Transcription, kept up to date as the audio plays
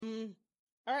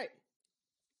All right.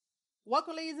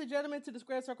 Welcome, ladies and gentlemen, to the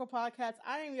Square Circle Podcast.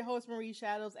 I am your host, Marie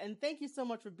Shadows, and thank you so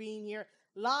much for being here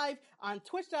live on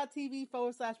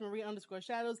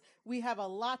twitch.tv/Marie_Shadows. We have a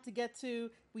lot to get to.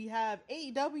 We have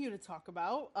AEW to talk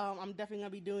about. I'm definitely going to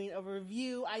be doing a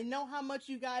review. I know how much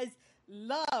you guys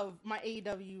love my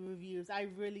AEW reviews. I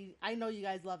know you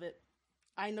guys love it.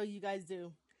 I know you guys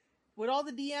do. With all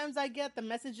the DMs I get, the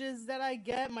messages that I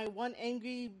get, my one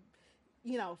angry,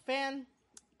 fan,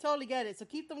 totally get it. So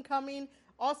keep them coming.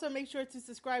 Also, make sure to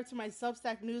subscribe to my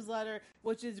Substack newsletter,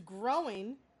 which is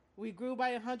growing. We grew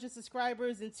by 100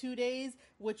 subscribers in 2 days,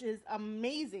 which is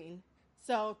amazing.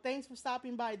 So thanks for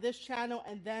stopping by this channel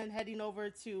and then heading over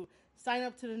to sign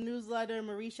up to the newsletter,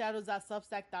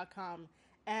 marieshadows.substack.com.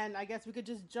 And I guess we could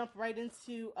just jump right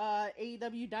into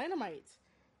AEW Dynamite.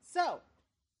 So,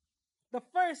 the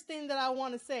first thing that I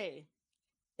want to say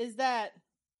is that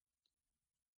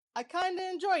I kind of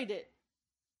enjoyed it.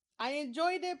 I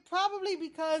enjoyed it probably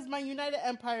because my United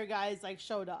Empire guys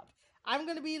showed up. I'm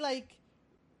gonna be I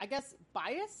guess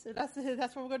biased. That's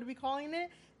what we're going to be calling it.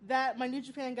 That my New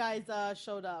Japan guys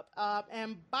showed up.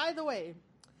 And by the way,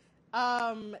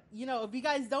 if you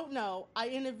guys don't know, I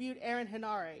interviewed Aaron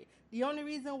Henare. The only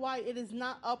reason why it is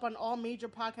not up on all major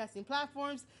podcasting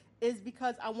platforms is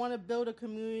because I want to build a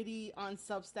community on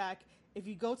Substack. If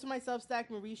you go to my Substack,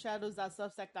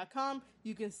 marieshadows.substack.com,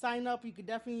 you can sign up. You can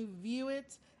definitely view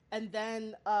it and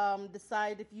then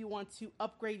decide if you want to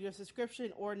upgrade your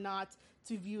subscription or not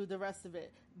to view the rest of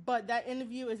it. But that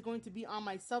interview is going to be on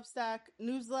my Substack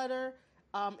newsletter.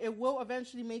 It will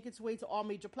eventually make its way to all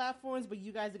major platforms, but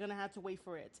you guys are going to have to wait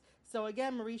for it. So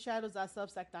again,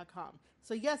 marieshadows.substack.com.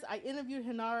 So yes, I interviewed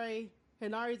Henare.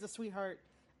 Henare's a sweetheart.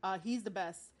 He's the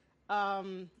best.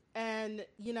 And, the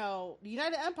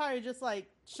United Empire just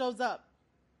shows up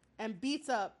and beats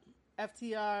up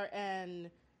FTR and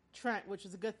Trent, which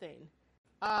is a good thing.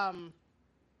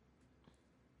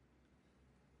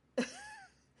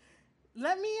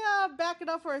 Let me back it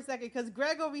up for a second because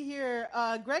Greg over here,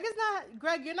 Greg,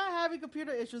 you're not having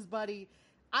computer issues, buddy.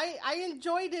 I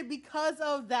enjoyed it because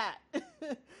of that.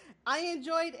 I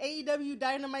enjoyed AEW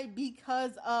Dynamite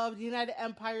because of the United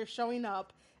Empire showing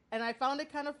up. And I found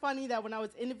it kind of funny that when I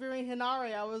was interviewing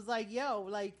Henare, I was like, yo,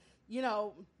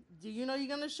 do you know you're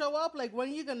going to show up? When are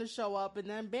you going to show up? And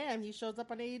then bam, he shows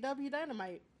up on AEW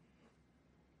Dynamite.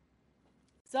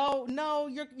 So no,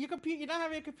 your computer, you're not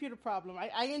having a computer problem.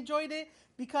 I enjoyed it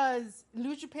because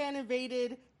New Japan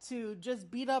invaded to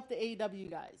just beat up the AEW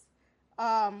guys,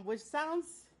 which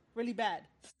sounds really bad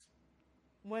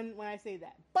when I say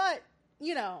that. But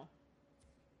it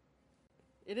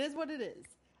is what it is.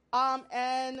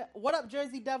 And what up,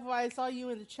 Jersey Devil? I saw you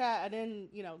in the chat. I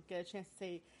didn't get a chance to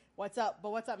say what's up,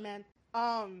 but what's up, man?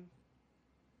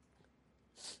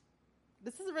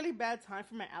 This is a really bad time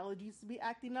for my allergies to be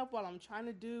acting up while I'm trying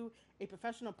to do a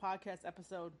professional podcast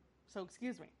episode. So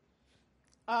excuse me.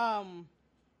 But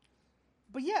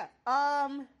yeah.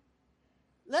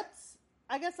 Let's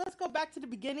go back to the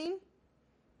beginning.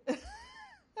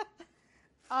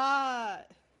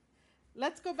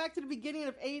 Let's go back to the beginning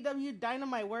of AEW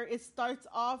Dynamite, where it starts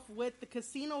off with the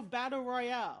Casino Battle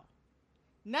Royale.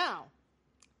 Now,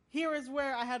 here is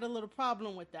where I had a little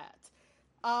problem with that.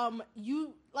 I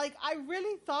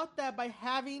really thought that by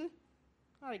having,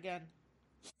 not again.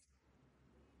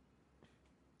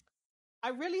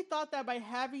 I really thought that by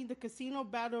having the Casino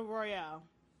Battle Royale,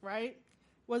 right,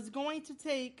 was going to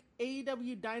take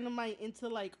AEW Dynamite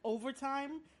into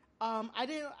overtime. I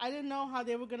didn't know how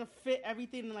they were gonna fit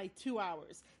everything in 2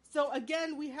 hours. So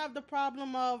again, we have the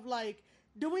problem of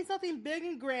doing something big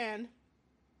and grand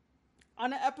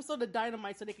on an episode of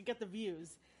Dynamite so they could get the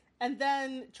views, and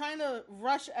then trying to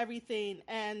rush everything,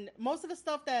 and most of the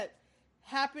stuff that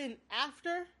happened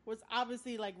after was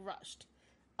obviously rushed.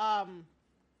 But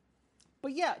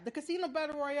yeah, the Casino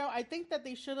Battle Royale, I think that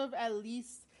they should have at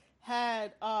least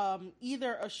had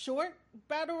either a short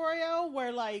Battle Royale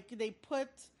where they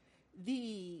put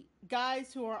the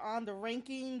guys who are on the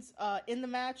rankings in the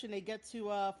match and they get to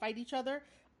fight each other.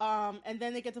 And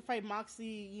then they get to fight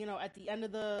Moxley, at the end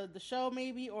of the show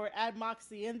maybe, or add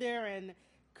Moxley in there and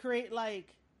create I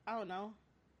don't know,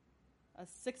 a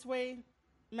 6-way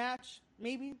match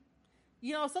maybe.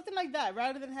 Something like that,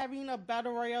 rather than having a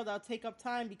battle royale that'll take up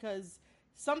time, because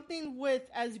something with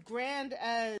as grand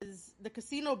as the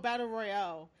Casino Battle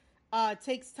Royale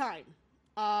takes time.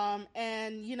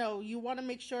 And you want to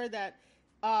make sure that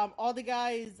all the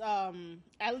guys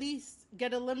at least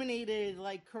get eliminated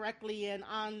correctly and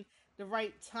on the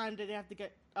right time that they have to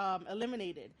get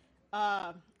eliminated.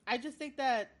 I just think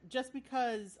that just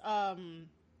because Tony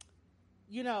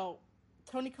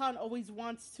Khan always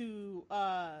wants to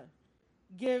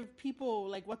give people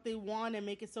like what they want and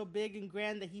make it so big and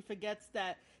grand that he forgets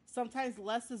that sometimes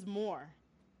less is more.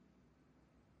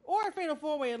 Or a fatal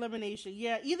four way elimination.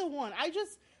 Yeah, either one. I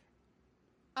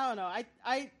don't know.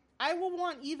 I will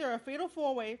want either a fatal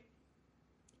four way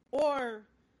or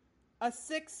a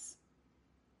six-way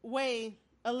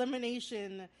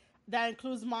elimination that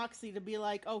includes Moxie to be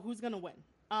like, oh, who's gonna win?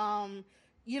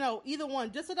 Either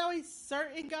one, just so that way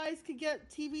certain guys could get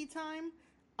TV time.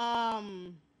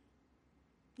 Um,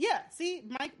 yeah, see,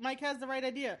 Mike has the right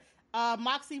idea.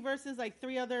 Moxie versus like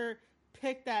three other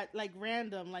pick that like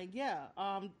random, like yeah,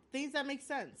 things that make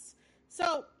sense.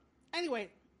 So anyway,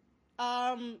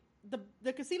 um,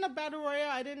 the Casino Battle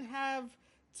Royale, I didn't have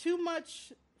too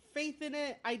much faith in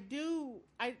it.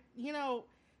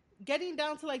 Getting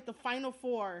down to like the final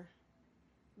four,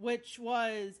 which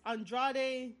was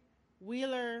Andrade,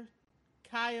 Wheeler,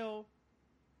 Kyle,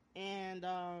 and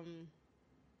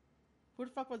who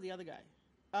the fuck was the other guy?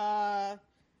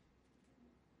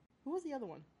 Who was the other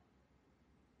one?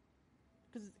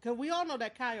 Because we all know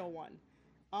that Kyle won.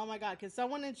 Oh my god! Can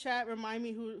someone in chat remind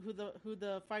me who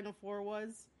the final four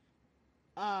was?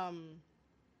 Um,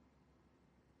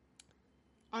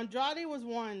 Andrade was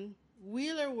one.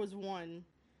 Wheeler was one.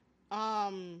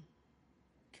 Um,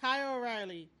 Kyle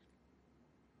O'Reilly.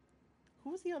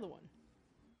 Who was the other one?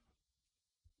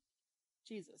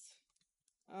 Jesus.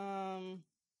 Um,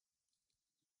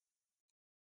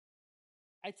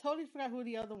 I totally forgot who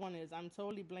the other one is. I'm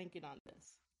totally blanking on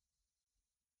this.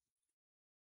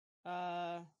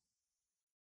 Uh,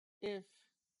 if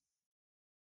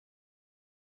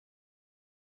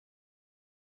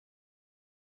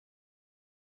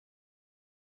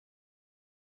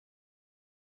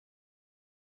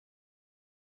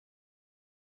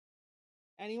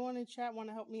anyone in chat want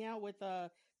to help me out with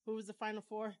who was the final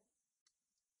four?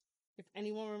 If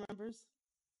anyone remembers,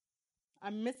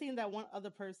 I'm missing that one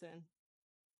other person.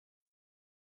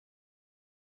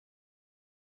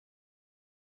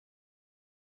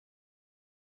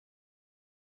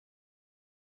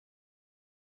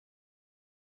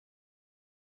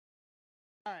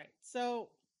 All right, so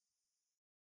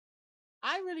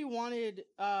I really wanted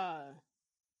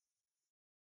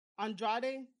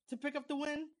Andrade to pick up the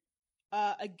win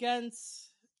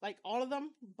against like all of them,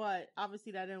 but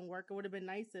obviously that didn't work. It would have been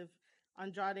nice if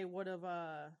Andrade would have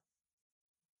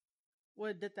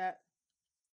did that.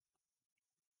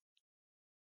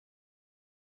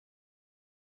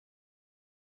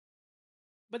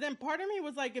 But then part of me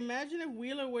was like, imagine if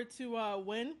Wheeler were to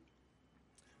win.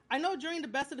 I know during the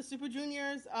best of the Super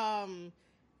Juniors, I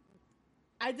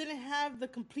didn't have the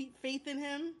complete faith in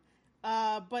him,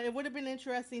 but it would have been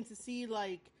interesting to see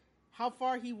like how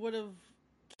far he would have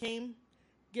came,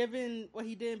 given what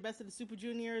he did in Best of the Super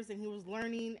Juniors, and he was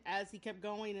learning as he kept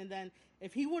going. And then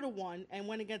if he would have won and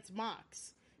went against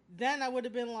Mox, then I would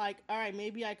have been like, all right,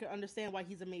 maybe I could understand why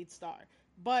he's a made star.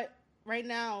 But right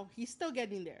now, he's still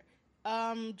getting there.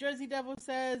 Jersey Devil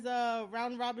says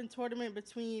round robin tournament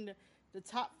between the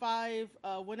top five.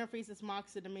 Winner faces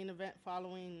Mox in the main event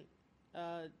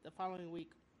the following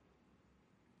week.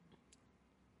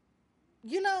 I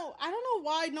don't know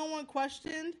why no one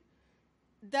questioned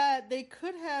that they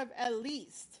could have at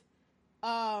least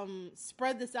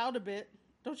spread this out a bit.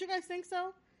 Don't you guys think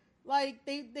so? Like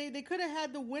they could have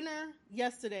had the winner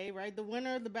yesterday, right? The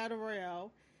winner of the battle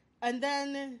royale, and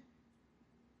then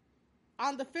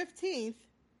on the 15th,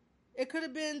 it could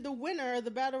have been the winner of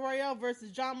the battle royale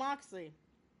versus John Moxley.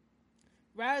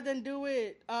 Rather than do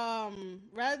it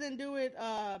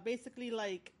basically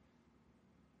like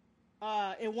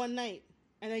in one night,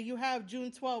 and then you have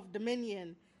June 12th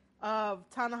Dominion of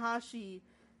Tanahashi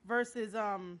versus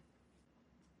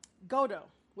Goto,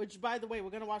 which by the way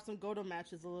we're gonna watch some Goto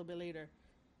matches a little bit later.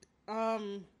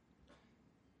 Um,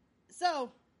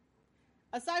 so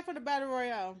aside from the battle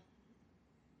royale,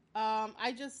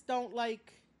 I just don't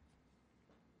like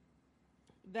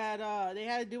that they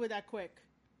had to do it that quick.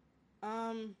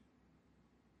 Um,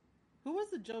 who was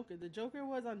the Joker? The Joker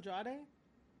was Andrade.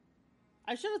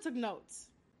 I should have took notes.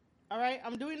 All right,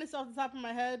 I'm doing this off the top of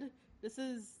my head. This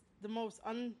is the most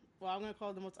I'm gonna call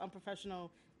it the most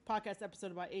unprofessional podcast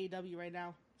episode about AEW right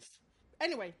now.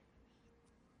 Anyway,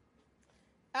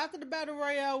 after the battle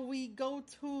royale, we go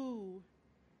to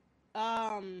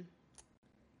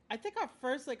I think our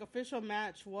first like official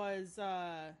match was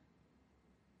our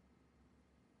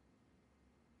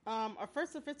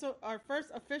first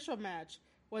official match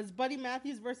was Buddy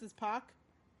Matthews versus Pac.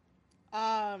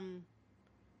 Um,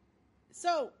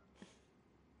 so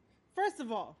first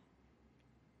of all,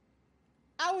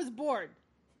 I was bored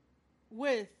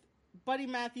with Buddy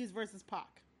Matthews versus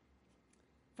Pac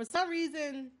For some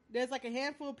reason, there's like a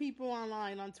handful of people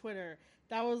online on Twitter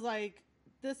that was like,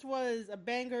 this was a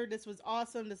banger, this was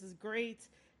awesome, this is great.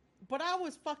 But I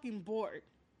was fucking bored.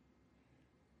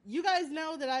 You guys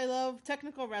know that I love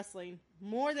technical wrestling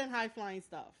more than high flying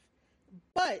stuff.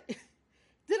 But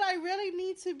did I really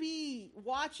need to be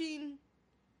watching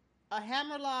a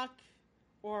hammerlock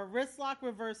or a wrist lock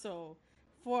reversal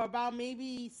for about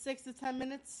maybe 6 to 10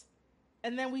 minutes?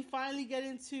 And then we finally get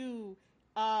into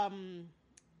um,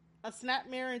 a snap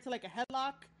mirror into like a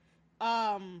headlock.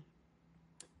 Um,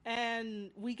 and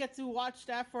we get to watch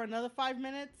that for another 5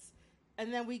 minutes.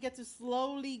 And then we get to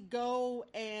slowly go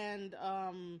and,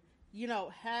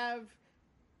 have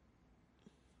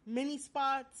mini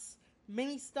spots,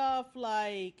 mini stuff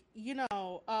like,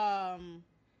 I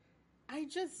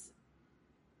just,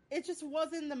 it just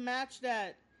wasn't the match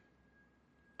that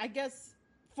I guess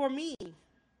for me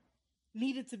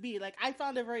needed to be. Like, I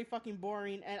found it very fucking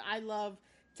boring, and I love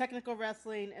technical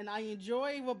wrestling, and I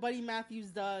enjoy what Buddy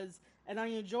Matthews does, and I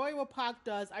enjoy what Pac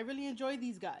does. I really enjoy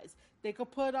these guys. They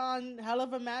could put on hell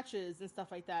of a matches and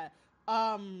stuff like that.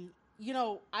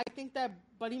 I think that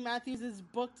Buddy Matthews is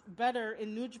booked better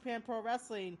in New Japan Pro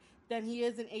Wrestling than he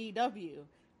is in AEW.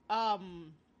 I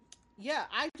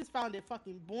just found it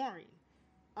fucking boring.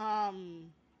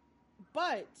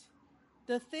 But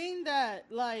the thing that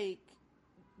like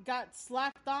got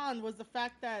slapped on was the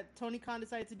fact that Tony Khan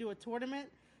decided to do a tournament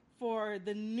for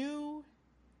the new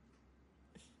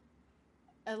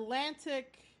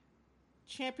Atlantic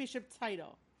Championship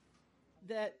title.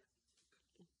 That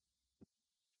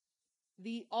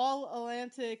the All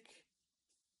Atlantic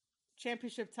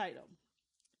Championship title.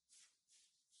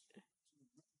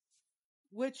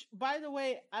 Which, by the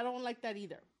way, I don't like that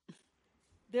either.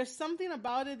 There's something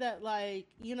about it that, like,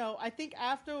 I think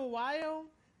after a while,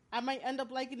 I might end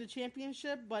up liking the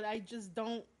championship, but I just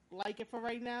don't like it for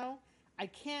right now. I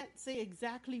can't say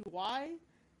exactly why,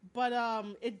 but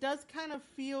it does kind of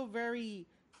feel very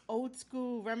old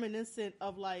school, reminiscent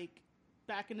of like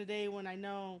back in the day when I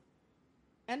know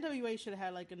NWA should have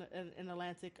had like an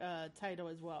Atlantic title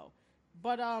as well.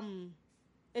 But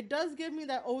it does give me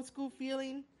that old school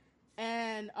feeling,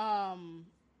 and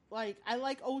like I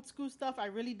like old school stuff. I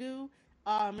really do.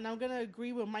 And I'm gonna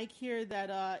agree with Mike here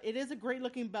that it is a great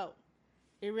looking belt.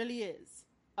 It really is.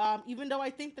 Even though I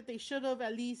think that they should have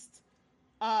at least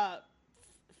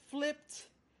flipped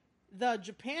the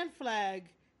Japan flag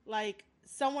like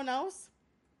someone else,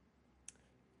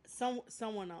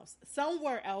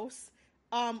 somewhere else,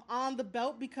 on the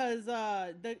belt, because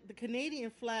the Canadian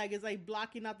flag is like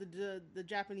blocking out the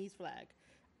Japanese flag.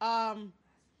 Um,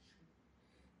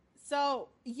 so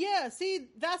yeah, see,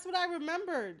 that's what I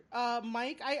remembered,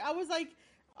 Mike. I was like,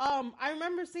 I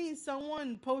remember seeing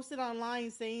someone posted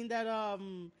online saying that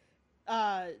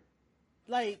uh,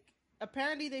 like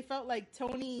apparently they felt like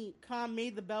Tony Khan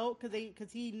made the belt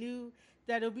because he knew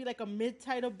that it would be like a mid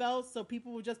title belt, so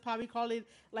people would just probably call it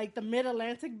like the Mid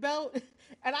Atlantic belt.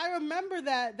 And I remember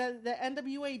that the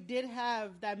NWA did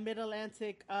have that Mid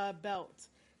Atlantic belt.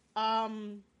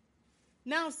 Um,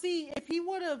 Now, see,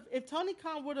 if Tony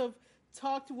Khan would have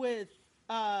talked with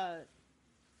uh,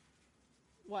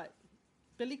 what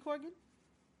Billy Corgan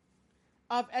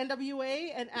of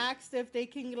NWA and asked if they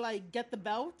can like get the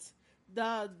belt,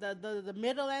 the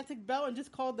Mid Atlantic belt, and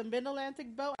just call it the Mid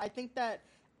Atlantic belt, I think that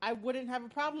I wouldn't have a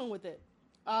problem with it.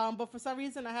 But for some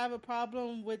reason, I have a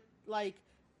problem with like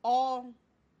all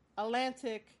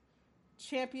Atlantic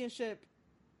championship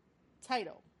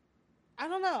title. I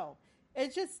don't know.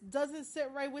 It just doesn't sit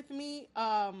right with me.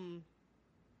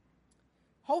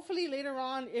 Hopefully later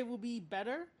on it will be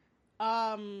better.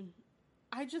 Um,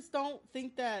 I just don't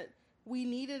think that we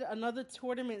needed another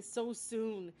tournament so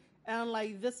soon. And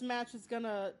like this match is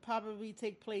gonna probably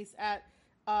take place at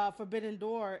Forbidden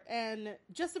Door. And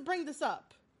just to bring this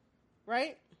up,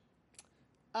 right?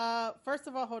 First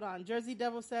of all, hold on. Jersey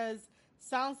Devil says,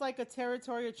 sounds like a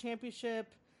territorial championship,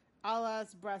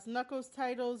 Alas Brass Knuckles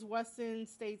titles, Western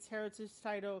States Heritage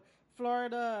title,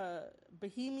 Florida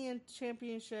Bohemian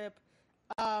Championship.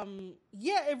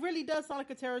 Yeah, it really does sound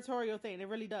like a territorial thing. It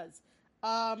really does.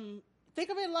 Think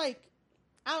of it like,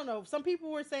 I don't know, some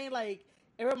people were saying like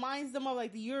it reminds them of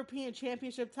like the European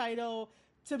Championship title.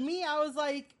 To me, I was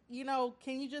like,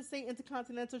 can you just say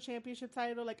Intercontinental Championship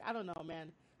title? Like, I don't know,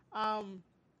 man. Um,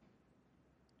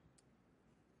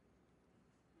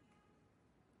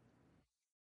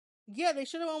 Yeah, they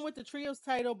should have went with the trios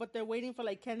title, but they're waiting for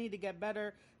like Kenny to get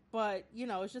better. But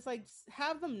it's just like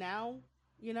have them now.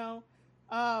 You know.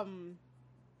 Um.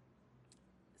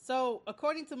 So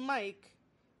according to Mike,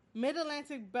 Mid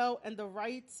Atlantic Belt and the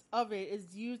rights of it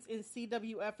is used in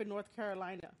CWF in North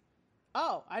Carolina.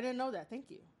 Oh, I didn't know that.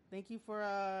 Thank you. Thank you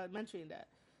for mentioning that.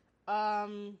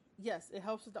 Yes, it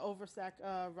helps with the overstack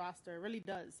roster. It really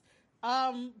does.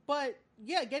 But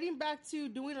yeah, getting back to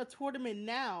doing a tournament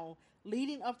now,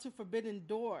 leading up to Forbidden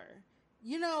Door.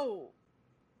 You know,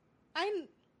 I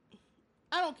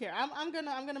I don't care. I'm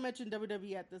gonna mention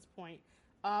WWE at this point.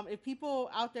 If people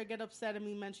out there get upset at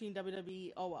me mentioning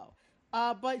WWE, oh well.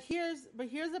 But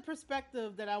here's a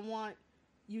perspective that I want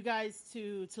you guys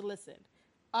to listen.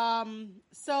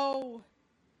 So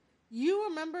you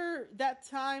remember that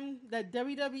time that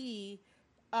WWE,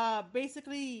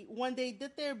 basically when they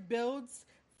did their builds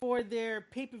for their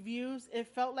pay per views, it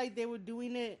felt like they were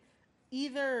doing it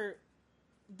either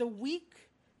the week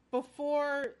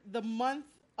before the month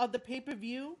of the pay per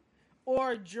view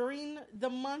or during the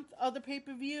month of the pay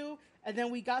per view. And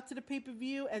then we got to the pay per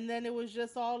view, and then it was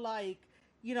just all like,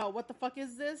 what the fuck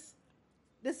is this?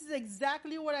 This is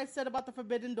exactly what I said about the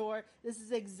Forbidden Door. This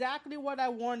is exactly what I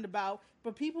warned about.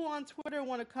 But people on Twitter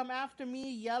want to come after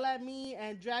me, yell at me,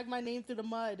 and drag my name through the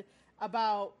mud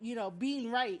about,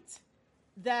 being right.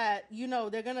 That,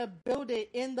 they're going to build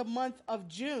it in the month of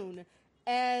June.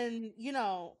 And,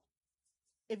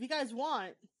 if you guys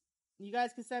want, you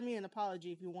guys can send me an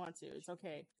apology if you want to. It's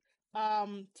okay.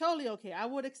 Totally okay. I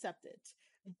would accept it.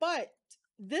 But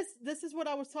this is what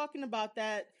I was talking about,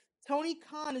 that Tony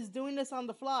Khan is doing this on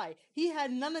the fly. He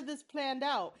had none of this planned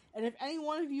out. And if any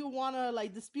one of you want to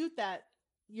like dispute that,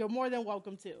 you're more than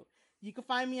welcome to. You can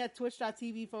find me at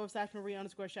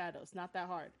twitch.tv/Marie_shadows. Not that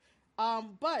hard.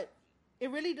 But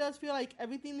it really does feel like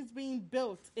everything is being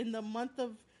built in the month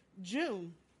of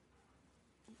June.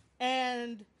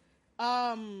 And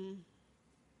um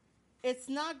it's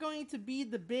not going to be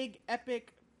the big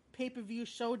epic pay-per-view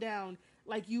showdown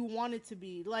like you want it to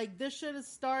be. Like, this should have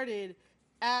started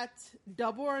at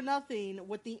Double or Nothing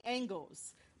with the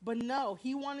angles. But no,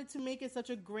 he wanted to make it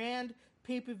such a grand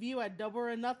pay-per-view at Double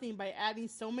or Nothing by adding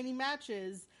so many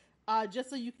matches, just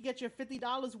so you can get your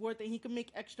 $50 worth and he can make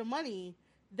extra money,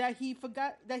 that he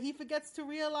forgets to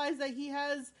realize that he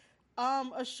has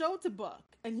a show to book.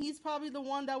 And he's probably the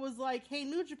one that was like, hey,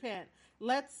 New Japan,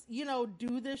 let's,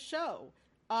 do this show.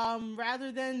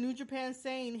 Rather than New Japan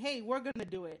saying, hey, we're going to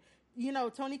do it.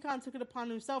 Tony Khan took it upon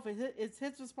himself. It's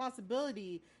his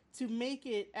responsibility to make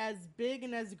it as big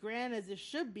and as grand as it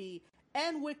should be,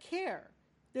 and with care.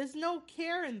 There's no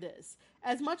care in this.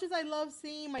 As much as I love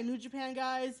seeing my New Japan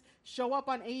guys show up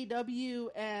on AEW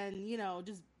and,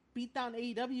 just beat down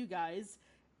AEW guys,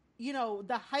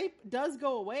 the hype does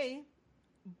go away.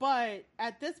 But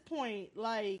at this point,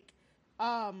 like,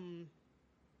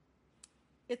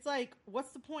 it's like,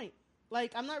 what's the point?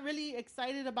 Like, I'm not really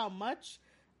excited about much.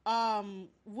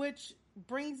 Which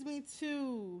brings me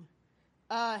to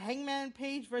Hangman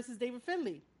Page versus David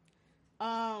Finlay.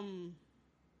 Um,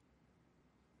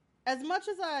 as much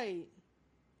as I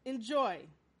enjoy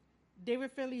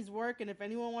David Finlay's work, and if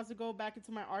anyone wants to go back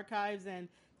into my archives and,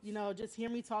 just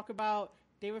hear me talk about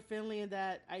David Finlay, and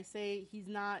that I say he's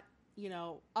not,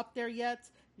 up there yet,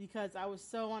 because I was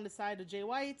so on the side of Jay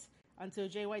White until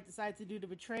Jay White decided to do the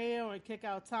betrayal and kick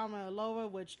out Tama Loa,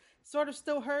 which sort of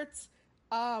still hurts.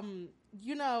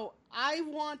 I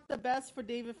want the best for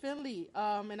David Finlay.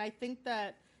 And I think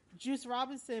that Juice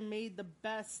Robinson made the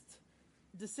best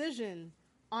decision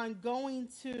on going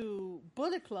to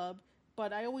Bullet Club,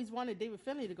 but I always wanted David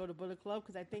Finlay to go to Bullet Club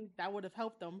because I think that would have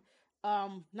helped them.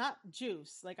 Not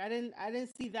Juice. Like, I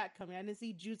didn't see that coming. I didn't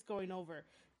see Juice going over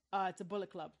to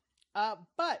Bullet Club.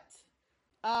 But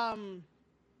um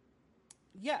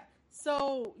yeah.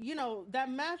 So, that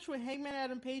match with Hangman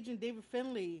Adam Page and David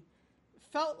Finlay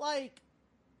felt like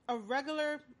a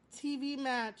regular TV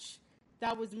match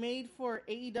that was made for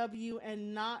AEW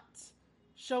and not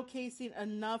showcasing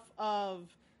enough of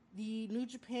the New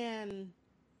Japan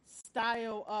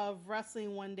style of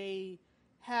wrestling when they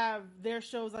have their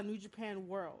shows on New Japan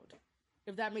World,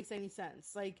 if that makes any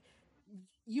sense. Like,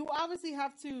 you obviously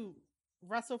have to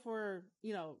wrestle for,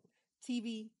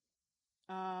 TV,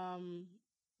 um,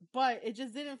 but it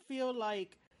just didn't feel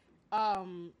like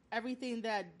everything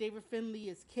that David Finlay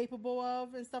is capable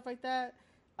of and stuff like that.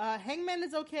 Hangman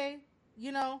is okay,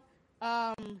 you know.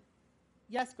 Um,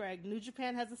 yes, Greg, New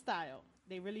Japan has a style.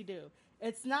 They really do.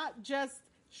 It's not just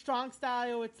strong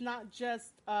style. It's not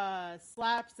just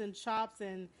slaps and chops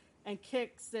and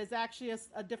kicks. There's actually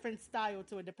a different style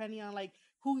to it, depending on like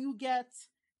who you get,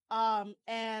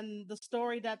 and the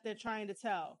story that they're trying to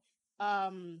tell.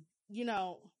 Um, you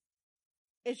know,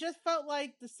 it just felt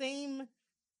like the same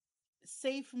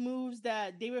safe moves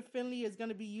that David Finlay is going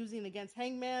to be using against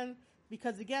Hangman.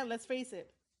 Because again, let's face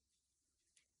it,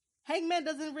 Hangman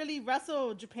doesn't really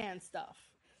wrestle Japan stuff.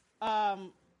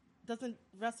 Um, doesn't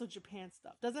wrestle Japan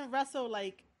stuff. Doesn't wrestle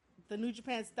like the New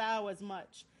Japan style as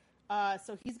much.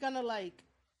 So he's gonna like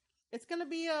it's gonna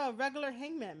be a regular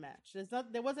Hangman match.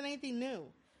 There wasn't anything new.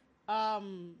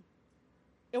 Um,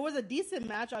 it was a decent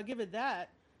match, I'll give it that.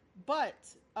 But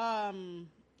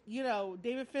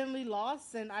David Finlay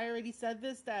lost, and I already said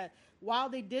this that while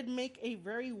they did make a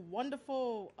very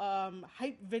wonderful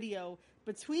hype video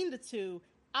between the two,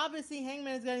 obviously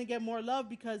Hangman is going to get more love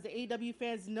because the AEW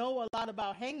fans know a lot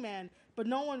about Hangman, but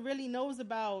no one really knows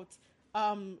about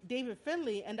David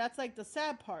Finlay, and that's like the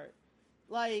sad part.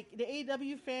 Like the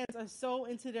AEW fans are so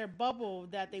into their bubble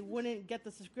that they wouldn't get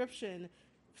the subscription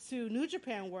to New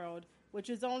Japan World, which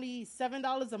is only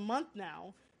 $7 a month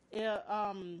now.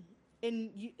 In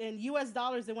US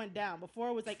dollars, it went down. Before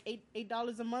it was like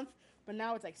 $8 a month, but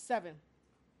now it's like $7.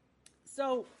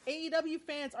 So AEW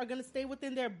fans are gonna stay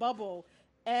within their bubble,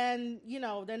 and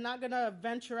they're not gonna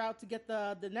venture out to get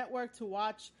the network to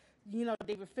watch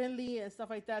David Finlay and stuff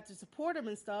like that to support him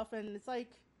and stuff. And it's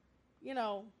like,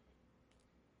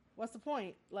 what's the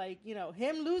point? Like,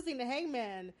 him losing to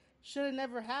Hangman should have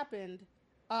never happened.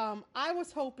 I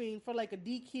was hoping for like a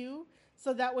DQ,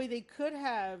 so that way they could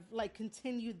have like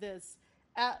continued this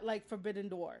at like Forbidden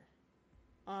Door.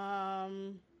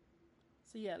 So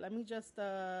yeah, let me just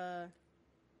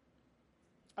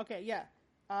okay, yeah.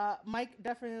 Mike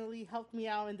definitely helped me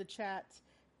out in the chat.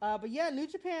 But yeah, New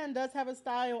Japan does have a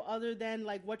style other than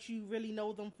like what you really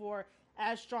know them for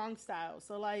as strong style.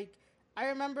 So like I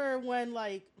remember when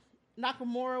like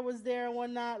Nakamura was there and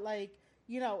whatnot, like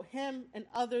him and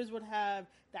others would have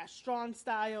that strong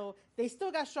style. They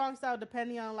still got strong style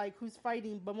depending on like who's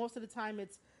fighting, but most of the time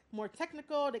it's more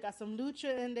technical. They got some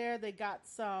lucha in there. They got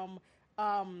some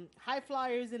high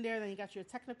flyers in there. Then you got your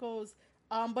technicals.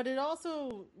 But it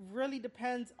also really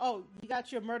depends. Oh, you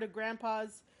got your murdered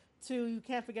grandpas too. You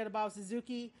can't forget about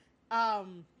Suzuki.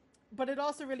 But it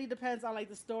also really depends on like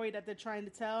the story that they're trying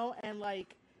to tell, and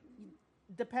like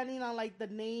depending on like the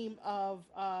name of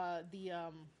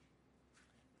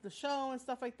the show and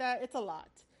stuff like that. It's a lot.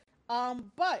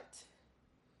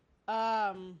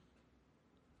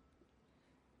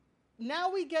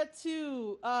 Now we get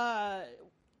to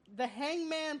the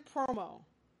Hangman promo.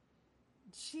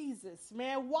 Jesus,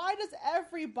 man, why does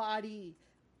everybody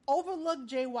overlook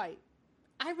Jay White?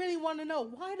 I really want to know,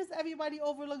 why does everybody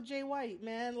overlook Jay White,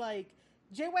 man? Like,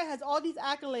 Jay White has all these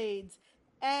accolades,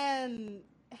 and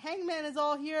Hangman is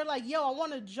all here like, yo, I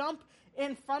want to jump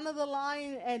in front of the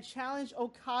line and challenge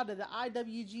Okada, the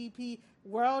IWGP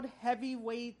World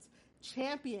Heavyweight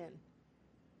Champion.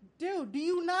 Dude, do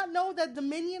you not know that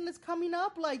Dominion is coming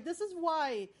up? Like, this is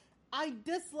why I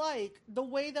dislike the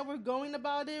way that we're going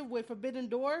about it with Forbidden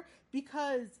Door,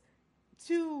 because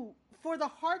for the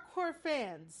hardcore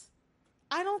fans,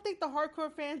 I don't think the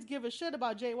hardcore fans give a shit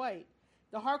about Jay White.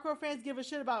 The hardcore fans give a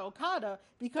shit about Okada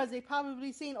because they've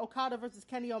probably seen Okada versus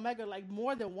Kenny Omega like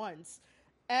more than once.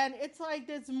 And it's like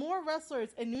there's more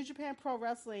wrestlers in New Japan Pro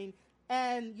Wrestling,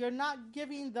 and you're not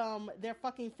giving them their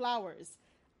fucking flowers.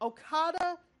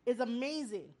 Okada is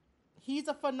amazing. He's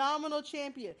a phenomenal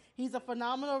champion. He's a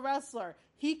phenomenal wrestler.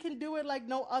 He can do it like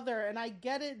no other, and I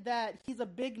get it that he's a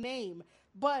big name.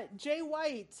 But Jay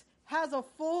White has a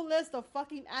full list of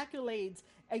fucking accolades,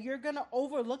 and you're gonna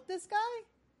overlook this guy?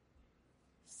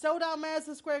 Sold out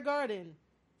Madison Square Garden.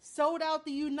 Sold out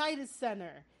the United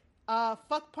Center.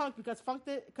 Fuck Punk because Punk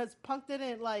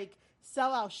didn't like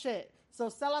sell out shit. So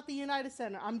sell out the United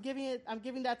Center. I'm giving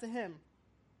that to him.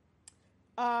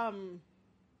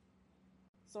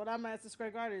 Sold out Madison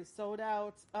Square Garden. Sold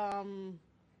out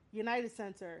United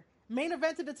Center. Main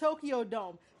event to the Tokyo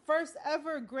Dome. First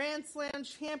ever Grand Slam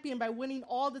champion by winning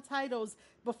all the titles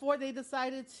before they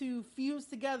decided to fuse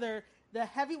together the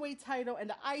heavyweight title and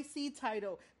the IC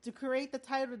title to create the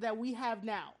title that we have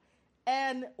now.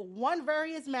 And won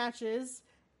various matches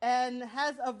and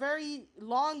has a very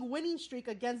long winning streak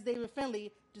against David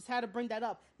Finlay. Just had to bring that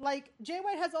up. Like, Jay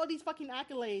White has all these fucking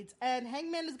accolades, and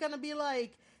Hangman is gonna be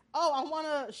like, oh, I want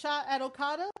a shot at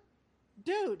Okada?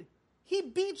 Dude, he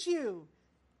beat you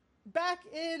back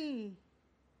in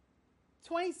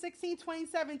 2016,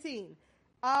 2017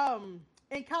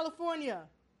 in California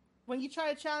when you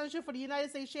tried to challenge him for the United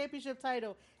States Championship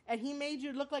title, and he made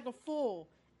you look like a fool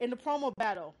in the promo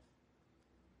battle.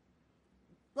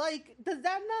 Like, does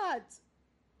that not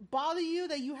bother you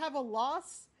that you have a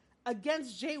loss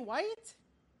against Jay White?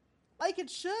 Like, it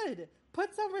should.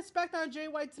 Put some respect on Jay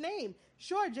White's name.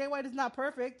 Sure, Jay White is not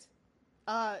perfect.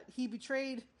 He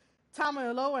betrayed Tama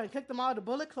Aloha and kicked him out of the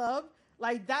Bullet Club.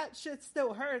 Like, that shit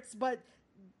still hurts. But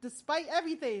despite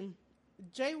everything,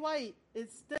 Jay White is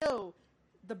still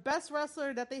the best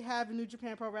wrestler that they have in New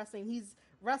Japan Pro Wrestling. He's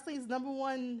wrestling's number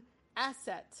one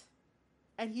asset.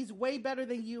 and he's way better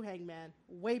than you, Hangman.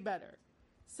 Way better.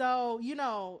 So,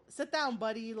 sit down,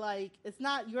 buddy. Like, it's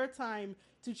not your time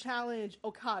to challenge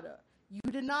Okada. You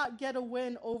did not get a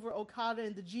win over Okada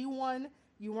in the G1.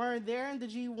 You weren't there in the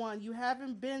G1. You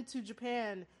haven't been to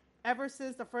Japan ever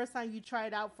since the first time you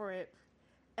tried out for it.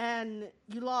 And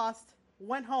you lost,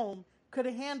 went home,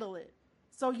 couldn't handle it.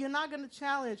 So you're not going to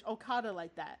challenge Okada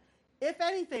like that. If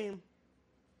anything,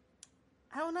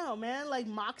 I don't know, man. Like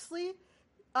Moxley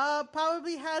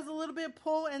probably has a little bit of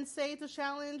pull and say to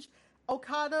challenge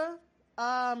Okada.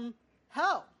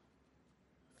 Hell,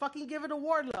 fucking give it to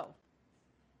Wardlow.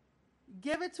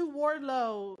 Give it to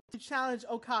Wardlow to challenge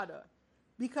Okada.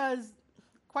 Because,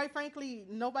 quite frankly,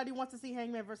 nobody wants to see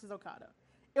Hangman versus Okada.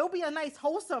 It'll be a nice,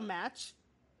 wholesome match,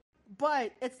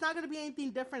 but it's not going to be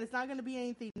anything different. It's not going to be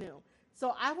anything new.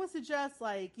 So I would suggest,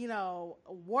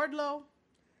 Wardlow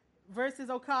versus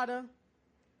Okada,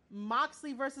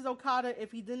 Moxley versus Okada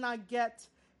if he did not get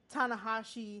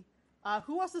Tanahashi.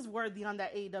 Who else is worthy on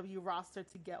that AEW roster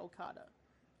to get Okada?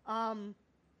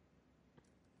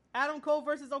 Adam Cole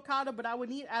versus Okada, but I would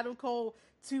need Adam Cole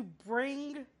to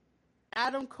bring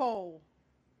Adam Cole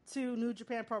to New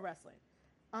Japan Pro Wrestling.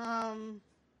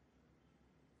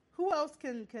 Who else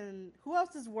who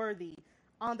else is worthy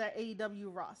on that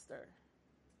AEW roster?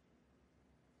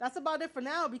 That's about it for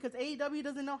now because AEW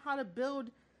doesn't know how to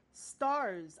build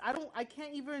stars. I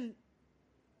can't even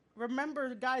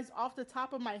remember guys off the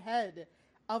top of my head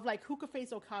of like who could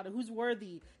face Okada, who's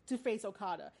worthy to face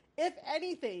Okada. If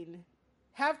anything,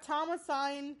 have Thomas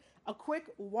sign a quick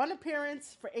one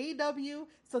appearance for AEW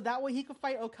so that way he could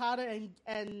fight Okada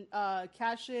and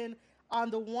cash in on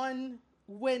the one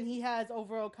win he has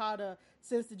over Okada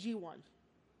since the G1.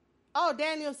 Oh,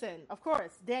 Danielson, of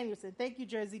course, Danielson. Thank you,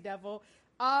 Jersey Devil.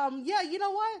 Yeah, you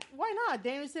know what? Why not?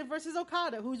 Danielson versus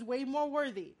Okada, who's way more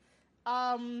worthy.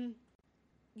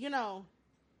 You know,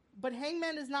 but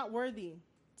Hangman is not worthy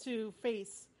to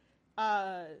face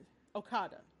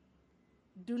Okada.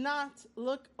 Do not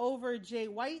look over Jay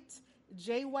White.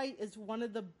 Jay White is one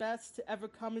of the best to ever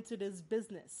come into this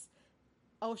business.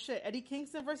 Oh shit, Eddie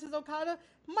Kingston versus Okada?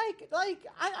 Mike,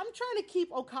 I'm trying to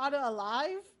keep Okada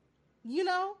alive, you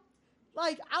know?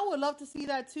 Like, I would love to see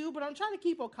that too, but I'm trying to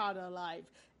keep Okada alive.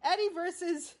 Eddie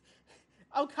versus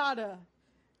Okada.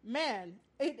 Man,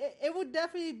 it would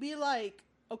definitely be like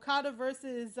Okada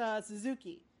versus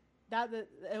Suzuki. It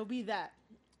would be that.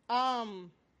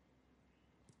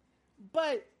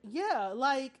 But yeah,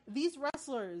 like these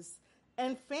wrestlers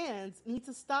and fans need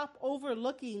to stop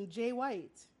overlooking Jay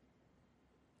White.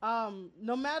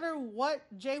 No matter what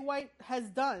Jay White has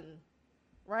done,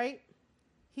 right?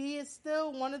 He is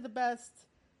still one of the best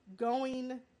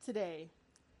going today.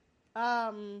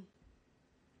 But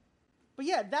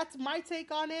yeah, that's my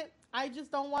take on it. I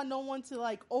just don't want no one to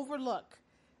like overlook.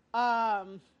 I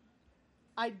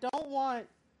don't want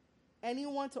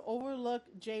anyone to overlook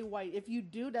Jay White. If you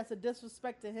do, that's a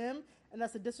disrespect to him, and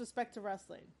that's a disrespect to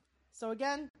wrestling. So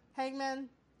again, Hangman,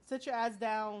 sit your ass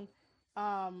down.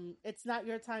 It's not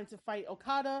your time to fight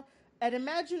Okada. And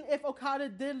imagine if Okada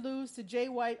did lose to Jay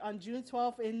White on June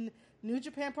 12th in New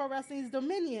Japan Pro Wrestling's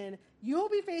Dominion. You'll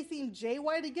be facing Jay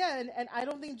White again, and I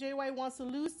don't think Jay White wants to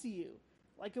lose to you.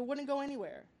 Like, it wouldn't go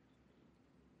anywhere.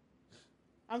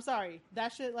 I'm sorry.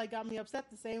 That shit, like, got me upset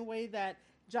the same way that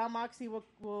John Moxley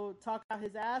will talk out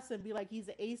his ass and be like, he's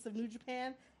the ace of New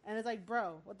Japan. And it's like,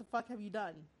 bro, what the fuck have you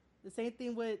done? The same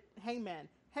thing with Hangman.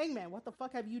 Hangman, what the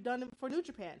fuck have you done for New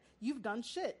Japan? You've done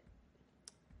shit.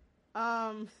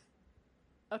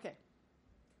 Okay.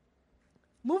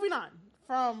 Moving on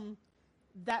from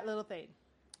that little thing.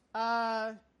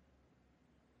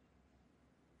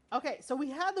 Okay, so we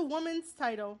had the women's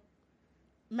title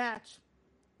match,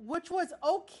 which was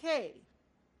okay.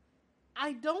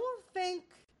 I don't think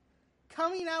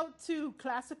coming out to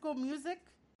classical music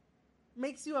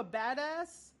makes you a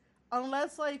badass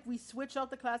unless like we switch out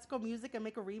the classical music and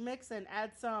make a remix and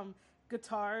add some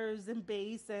guitars and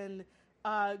bass and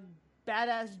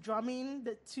badass drumming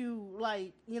to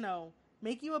like, you know,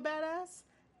 make you a badass.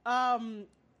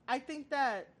 I think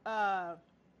that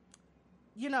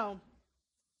you know,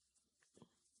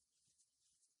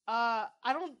 I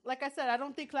don't, like I said, I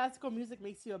don't think classical music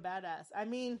makes you a badass. I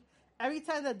mean, every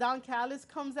time that Don Callis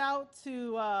comes out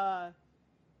to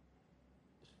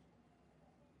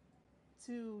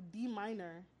D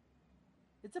minor,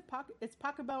 it's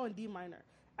Pachelbel in D minor.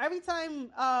 Every time,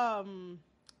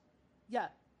 yeah,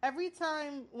 every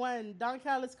time when Don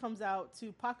Callis comes out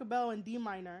to Pachelbel in D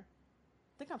minor,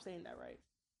 I think I'm saying that right.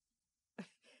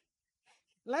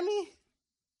 Let me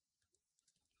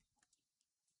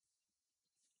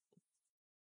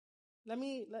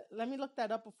let me look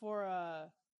that up before.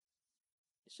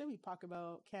 should be talk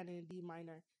about canon in D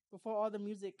minor before all the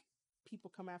music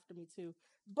people come after me too.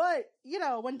 But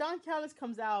when Don Callis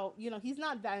comes out, he's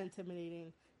not that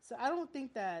intimidating. So I don't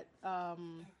think that.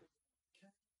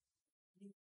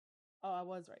 Oh, I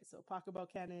was right. So talk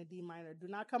about canon in D minor. Do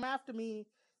not come after me,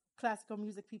 classical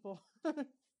music people.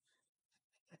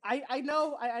 I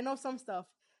know some stuff.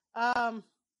 Um,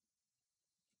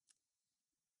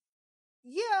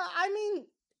 yeah, I mean,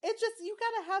 it just you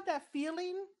gotta have that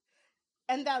feeling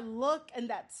and that look and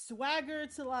that swagger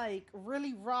to like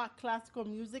really rock classical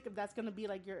music if that's gonna be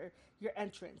like your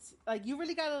entrance. Like you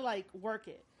really gotta like work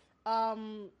it.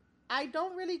 Um, I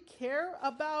don't really care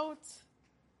about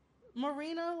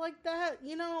Marina like that.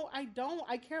 I don't.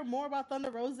 I care more about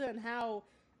Thunder Rosa and how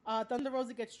Thunder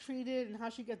Rosa gets treated and how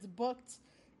she gets booked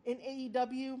in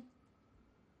AEW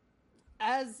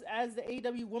as the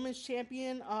AEW Women's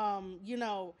Champion.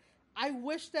 I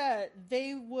wish that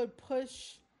they would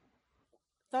push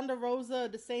Thunder Rosa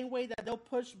the same way that they'll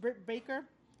push Britt Baker.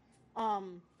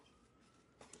 Um,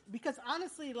 because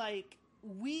honestly, like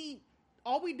we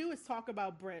all we do is talk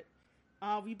about Britt.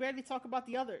 We barely talk about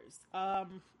the others.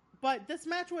 But this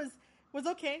match was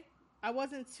okay. I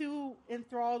wasn't too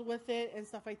enthralled with it and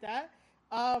stuff like that.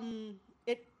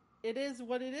 It it is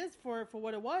what it is for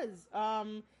what it was.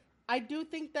 I do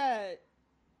think that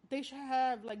they should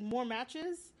have like more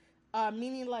matches,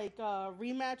 meaning like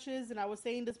rematches. And I was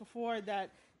saying this before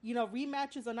that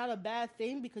rematches are not a bad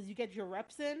thing because you get your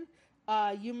reps in.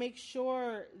 You make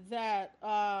sure that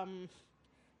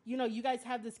you guys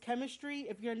have this chemistry.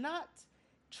 If you're not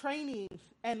training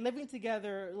and living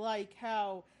together like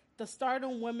how the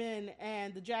Stardom women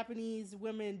and the Japanese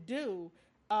women do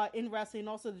in wrestling,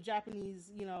 also the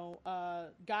Japanese,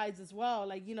 guys as well,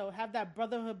 like, have that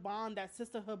brotherhood bond, that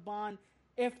sisterhood bond.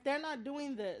 If they're not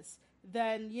doing this,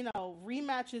 then,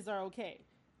 rematches are okay.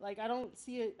 Like, I don't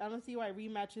see it. I don't see why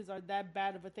rematches are that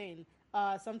bad of a thing.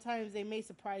 Sometimes they may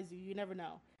surprise you. You never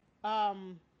know.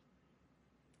 Um,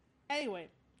 anyway,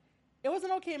 it was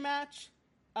an okay match.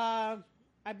 Uh,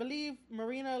 I believe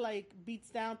Marina like beats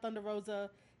down Thunder Rosa,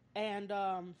 and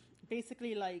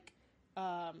basically like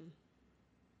um,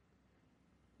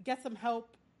 get some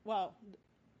help. Well,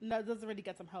 no, it doesn't really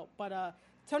get some help, but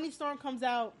Tony Storm comes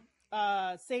out,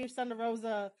 saves Thunder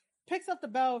Rosa, picks up the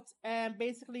belt, and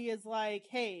basically is like,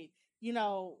 "Hey,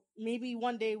 maybe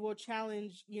one day we'll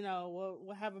challenge.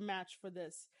 We'll have a match for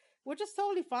this," which is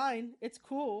totally fine. It's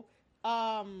cool.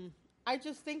 I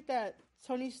just think that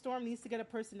Tony Storm needs to get a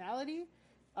personality.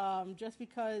 Just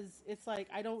because it's like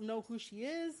I don't know who she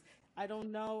is, I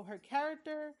don't know her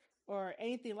character or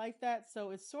anything like that.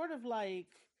 So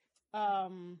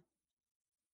um,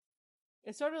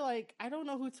 it's sort of like I don't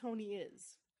know who Tony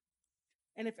is.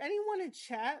 And if anyone in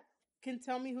chat can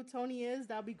tell me who Tony is,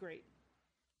 that'll be great.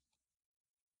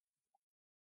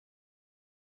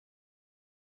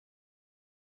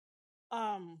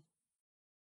 Um,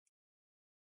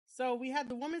 so we had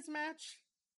the women's match.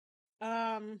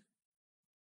 Um,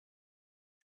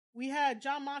 we had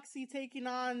John Moxley taking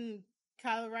on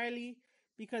Kyle O'Reilly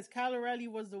because Kyle O'Reilly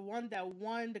was the one that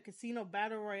won the Casino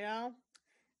Battle Royale,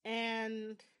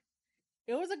 and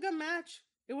it was a good match.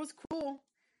 It was cool.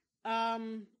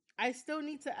 Um, I still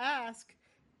need to ask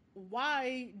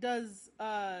why does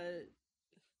uh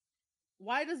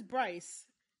why does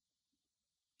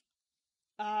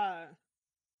uh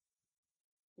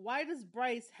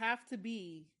Bryce have to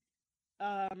be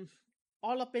um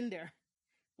all up in there?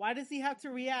 Why does he have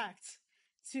to react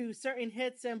to certain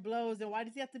hits and blows, and why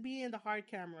does he have to be in the hard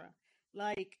camera?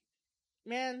 Like,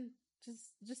 man,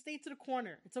 just stay to the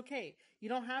corner. It's okay. You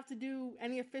don't have to do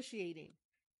any officiating.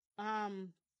 Um,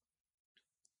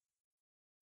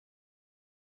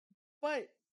 but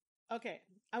okay,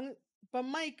 I'm. But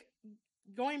Mike,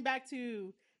 going back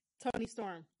to Tony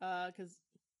Storm, because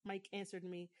Mike answered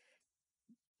me.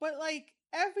 But like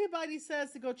everybody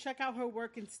says to go check out her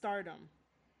work in Stardom.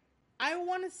 I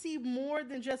want to see more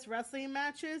than just wrestling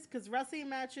matches because wrestling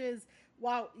matches,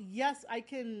 while yes, I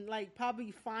can like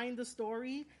probably find the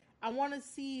story. I want to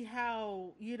see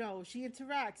how she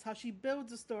interacts, how she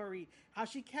builds a story, how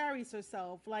she carries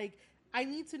herself. Like I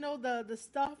need to know the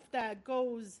stuff that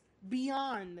goes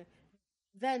beyond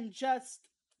than just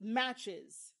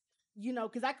matches.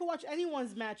 Because I could watch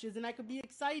anyone's matches and I could be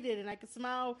excited and I could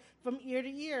smile from ear to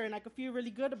ear and I could feel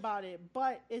really good about it.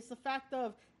 But it's the fact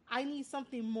of I need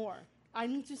something more. I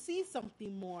need to see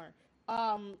something more.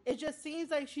 It just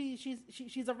seems like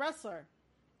she's a wrestler,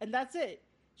 and that's it.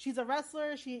 She's a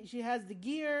wrestler. She has the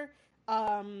gear.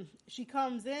 She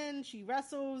comes in. She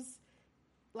wrestles.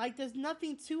 Like there's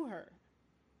nothing to her.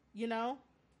 You know.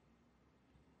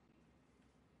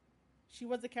 she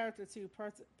was a character too,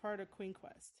 part of Queen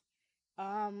Quest.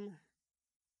 Um,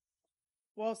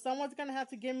 well, someone's gonna have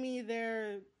to give me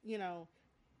their,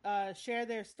 share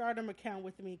their Stardom account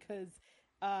with me because,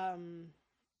 um,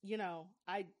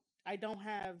 I don't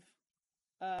have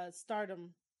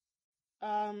Stardom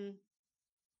um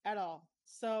at all.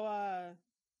 So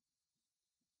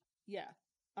yeah,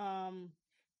 um,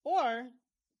 or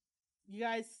you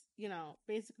guys,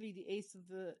 basically the ace of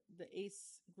the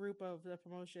ace group of the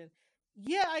promotion.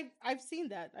 Yeah, I've seen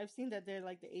that. I've seen that they're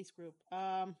like the ace group.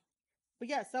 But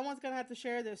yeah, someone's gonna have to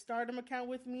share their Stardom account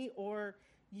with me, or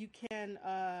you can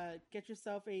get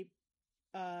yourself a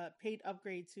paid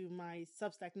upgrade to my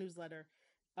Substack newsletter.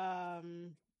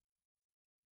 Um,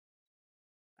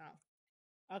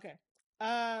 oh, okay.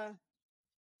 Uh,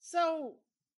 so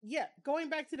yeah, going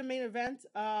back to the main event.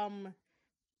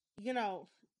 You know,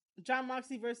 John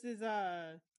Moxley versus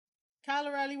Kyle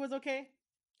O'Reilly was okay.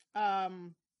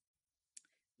 Um,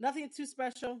 Nothing too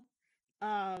special.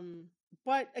 Um,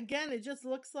 but again, it just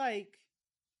looks like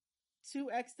two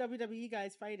ex WWE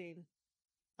guys fighting.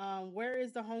 Where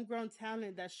is the homegrown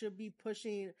talent that should be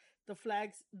pushing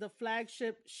the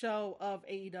flagship show of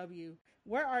AEW?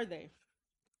 Where are they?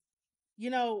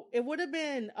 It would have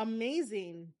been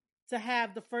amazing to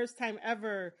have the first time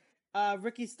ever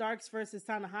Ricky Starks versus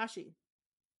Tanahashi.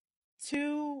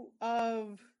 Two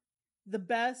of the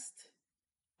best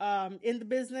in the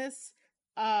business.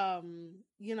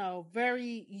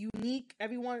 Very unique.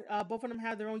 Everyone, both of them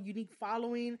have their own unique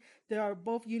following. They are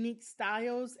both unique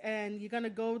styles, and you're gonna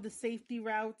go the safety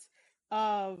route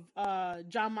of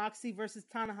John Moxley versus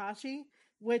Tanahashi,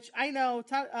 which I know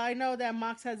that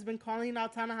Mox has been calling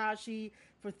out Tanahashi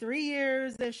for 3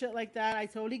 years and shit like that. I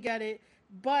totally get it,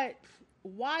 but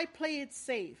why play it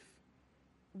safe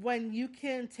when you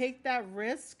can take that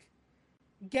risk,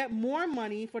 get more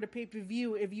money for the pay per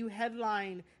view if you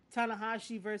headline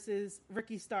Tanahashi versus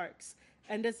Ricky Starks,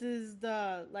 and this is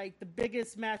the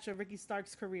biggest match of Ricky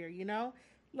Starks' career.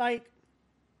 Like,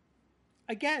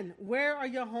 again, where are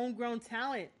your homegrown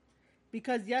talent?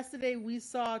 Because yesterday we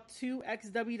saw two ex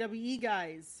WWE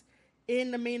guys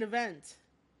in the main event.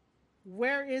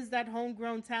 Where is that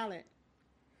homegrown talent?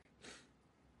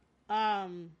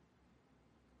 Um,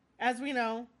 as we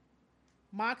know,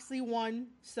 Moxley won,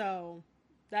 so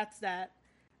that's that.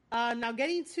 Now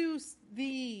getting to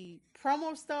the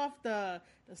promo stuff, the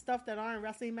stuff that aren't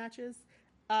wrestling matches.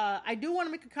 I do want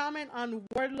to make a comment on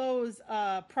Wardlow's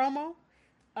promo.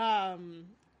 Um,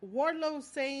 Wardlow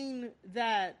saying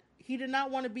that he did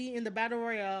not want to be in the battle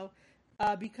royale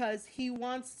because he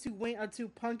wants to wait until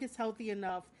Punk is healthy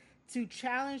enough to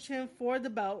challenge him for the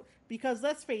belt. Because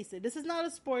let's face it, this is not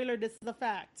a spoiler. This is a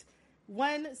fact.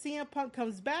 When CM Punk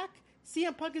comes back,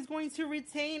 CM Punk is going to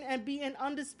retain and be an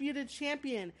undisputed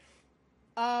champion.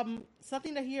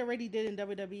 Something that he already did in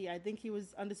WWE. I think he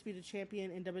was undisputed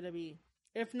champion in WWE.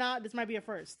 If not, this might be a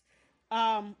first.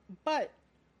 But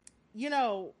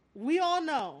we all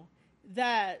know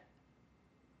that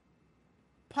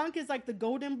Punk is like the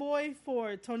golden boy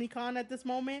for Tony Khan at this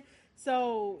moment.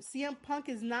 So CM Punk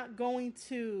is not going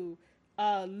to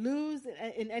lose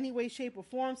in any way, shape, or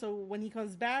form. So when he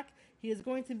comes back, he is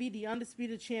going to be the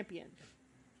undisputed champion.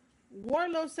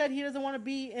 Wardlow said he doesn't want to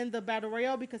be in the Battle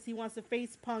Royale because he wants to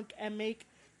face Punk and make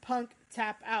Punk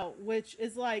tap out, which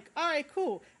is like, all right,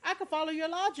 cool. I can follow your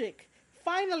logic.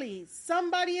 Finally,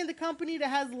 somebody in the company that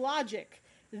has logic.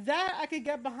 That I could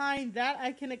get behind, that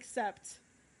I can accept.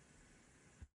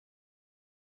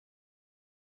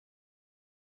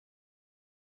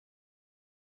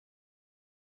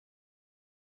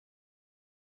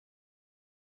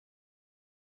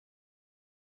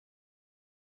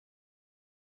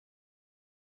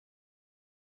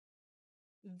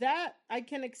 That I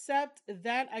can accept,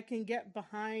 that I can get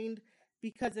behind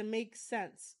because it makes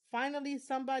sense. Finally,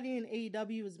 somebody in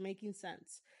AEW is making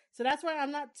sense. So that's why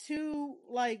I'm not too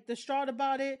distraught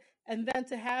about it. And then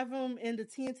to have him in the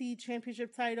TNT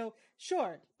Championship title,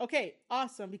 sure, okay,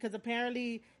 awesome. Because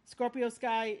apparently Scorpio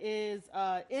Sky is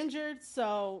injured,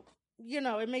 so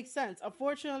it makes sense.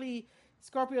 Unfortunately,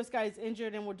 Scorpio Sky is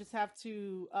injured, and we'll just have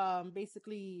to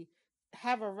basically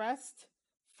have a rest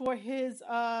for his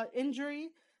injury.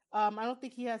 I don't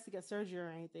think he has to get surgery or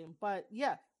anything. But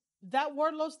yeah, that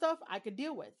Wardlow stuff I could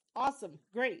deal with. Awesome,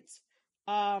 great.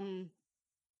 Um,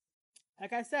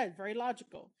 like I said, very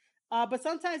logical. But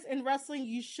sometimes in wrestling,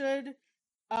 you should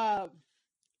uh,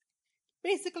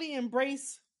 basically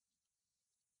embrace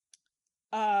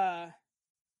uh,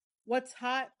 what's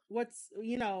hot, what's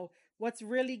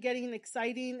really getting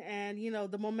exciting, and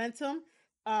the momentum,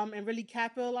 and really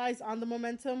capitalize on the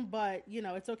momentum. But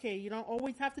it's okay. You don't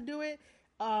always have to do it.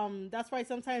 That's why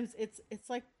sometimes it's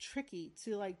like tricky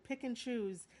to like pick and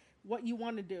choose what you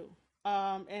want to do,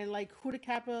 and like who to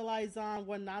capitalize on,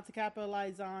 what not to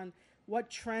capitalize on, what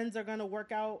trends are going to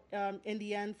work out in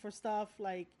the end for stuff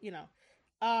like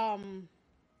um,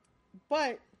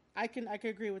 but I can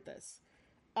agree with this.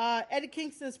 Eddie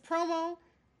Kingston's promo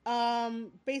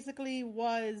basically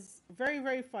was very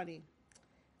very funny.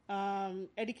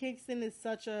 Eddie Kingston is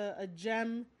such a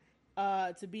gem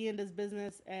to be in this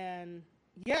business, and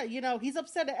yeah, he's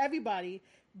upset at everybody,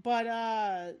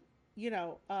 but you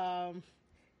know, um,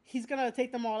 he's gonna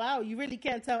take them all out. You really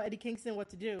can't tell Eddie Kingston what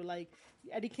to do. Like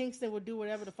Eddie Kingston will do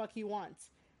whatever the fuck he wants.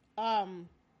 Um,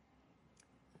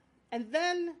 and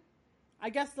then I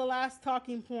guess the last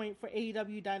talking point for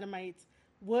AEW Dynamite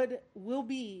will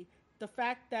be the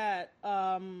fact that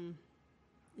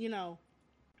you know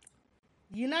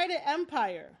United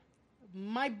Empire,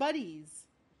 my buddies,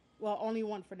 well, only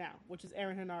one for now, which is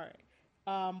Aaron Henare,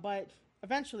 but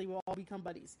eventually we'll all become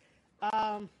buddies.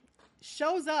 Um,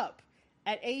 Shows up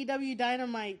at AEW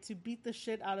Dynamite to beat the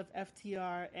shit out of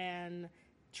FTR and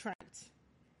Trent,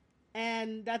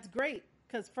 and that's great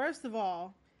because first of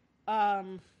all,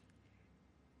 um,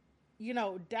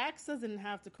 Dax doesn't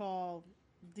have to call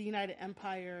the United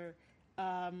Empire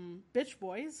bitch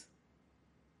boys.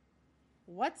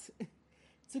 What?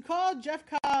 To call Jeff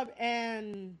Cobb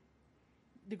and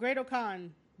the Great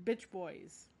O'Khan bitch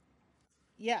boys.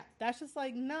 Yeah, that's just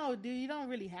like, no, dude, you don't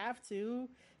really have to.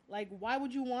 Like, why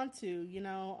would you want to?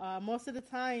 Most of the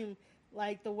time,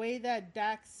 like the way that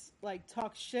Dax like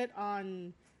talks shit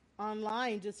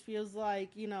online just feels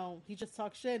like he just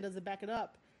talks shit and doesn't back it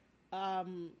up.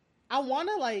 Um, I want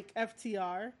to like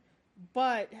FTR,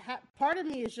 but part of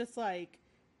me is just like,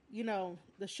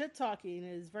 the shit talking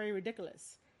is very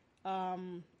ridiculous,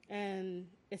 and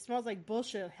it smells like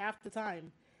bullshit half the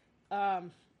time.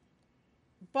 Um,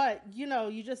 but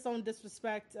you just don't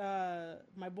disrespect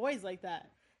my boys like that.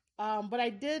 But I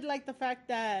did like the fact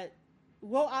that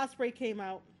Will Ospreay came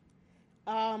out.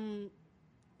 Um,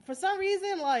 for some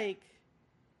reason, like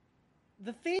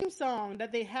the theme song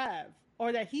that they have,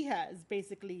 or that he has,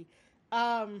 basically,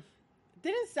 um,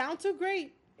 didn't sound too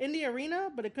great in the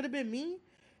arena, but it could have been me.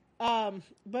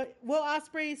 But Will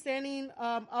Ospreay standing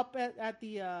up at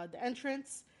the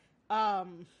entrance.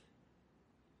 Um,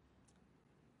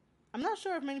 I'm not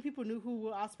sure if many people knew who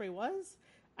Will Ospreay was.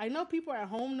 I know people at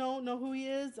home know who he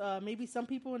is. Maybe some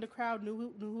people in the crowd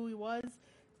knew who he was.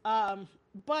 Um,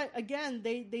 but again,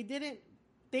 they didn't.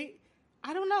 They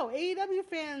I don't know. AEW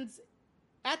fans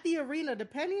at the arena,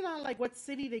 depending on like what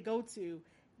city they go to,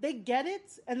 they get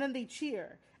it and then they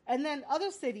cheer. And then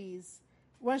other cities,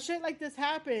 when shit like this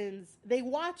happens, they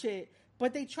watch it,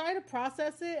 but they try to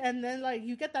process it, and then like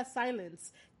you get that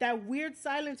silence, that weird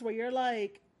silence where you're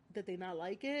like, did they not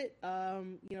like it?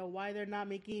 Why they're not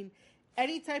making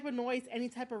any type of noise, any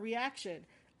type of reaction.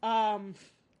 Um,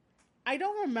 I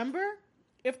don't remember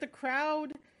if the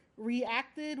crowd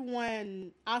reacted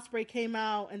when Osprey came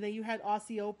out, and then you had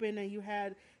Aussie Open and you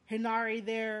had Hinari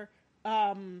there.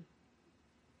 Um,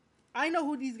 I know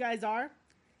who these guys are.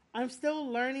 I'm still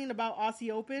learning about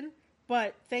Aussie Open,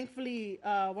 but thankfully,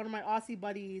 one of my Aussie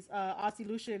buddies, Aussie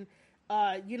Lucian,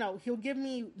 he'll give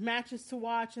me matches to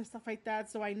watch and stuff like that.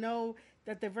 So I know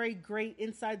that they're very great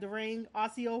inside the ring.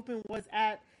 Aussie Open was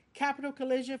at Capital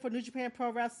Collision for New Japan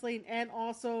Pro Wrestling, and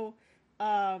also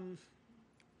um,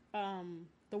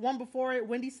 the one before it,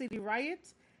 Windy City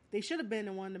Riot. They should have been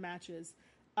in one of the matches.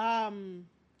 Um,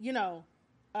 you know,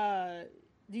 uh,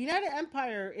 the United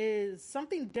Empire is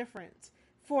something different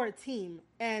for a team,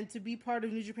 and to be part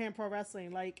of New Japan Pro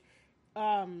Wrestling, like,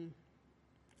 um,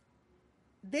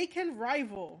 they can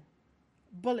rival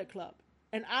Bullet Club.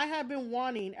 And I have been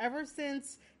wanting, ever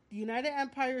since the United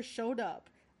Empire showed up,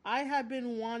 I have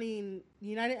been wanting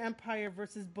United Empire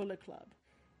versus Bullet Club.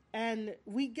 And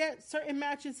we get certain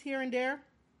matches here and there,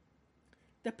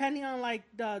 depending on like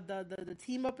the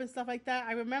team up and stuff like that.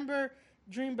 I remember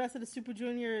Dream Best of the Super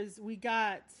Juniors, we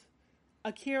got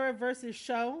Akira versus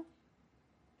Show,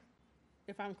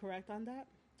 if I'm correct on that.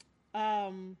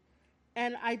 Um,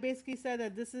 and I basically said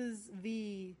that this is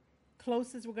the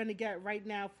closest we're going to get right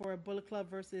now for a Bullet Club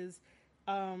versus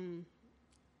um,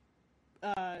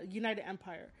 United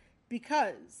Empire.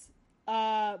 Because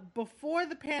before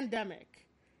the pandemic,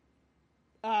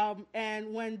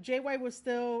 and when Jay White was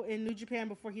still in New Japan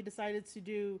before he decided to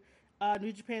do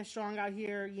New Japan Strong out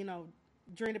here,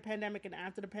 during the pandemic and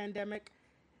after the pandemic,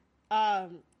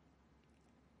 um,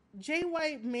 Jay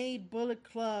White made Bullet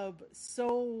Club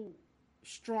so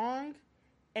strong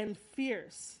and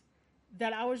fierce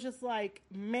that I was just like,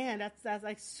 man, that's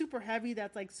like super heavy.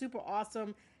 That's like super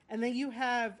awesome. And then you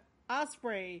have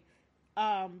Osprey,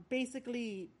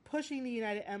 basically pushing the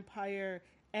United Empire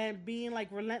and being like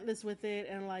relentless with it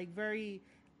and like very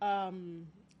um,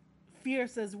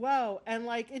 fierce as well. And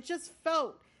like it just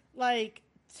felt like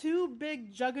two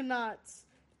big juggernauts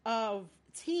of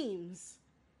teams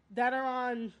that are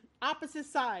on opposite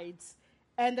sides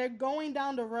and they're going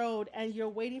down the road and you're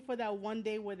waiting for that one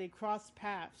day where they cross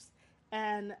paths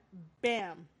and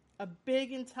bam, a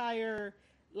big entire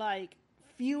like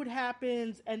feud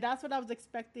happens, and that's what I was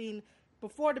expecting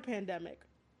before the pandemic.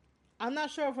 I'm not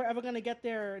sure if we're ever going to get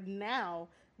there now.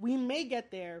 We may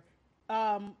get there,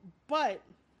 but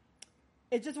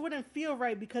it just wouldn't feel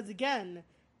right because again,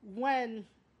 when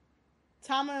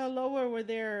Tama and Lower were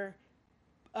there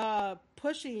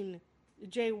pushing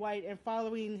Jay White and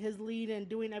following his lead and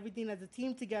doing everything as a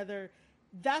team together,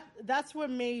 that's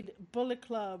what made Bullet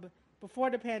Club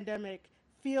before the pandemic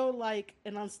feel like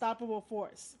an unstoppable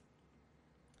force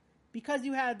because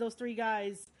you had those three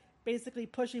guys basically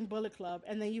pushing Bullet Club,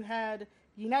 and then you had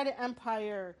United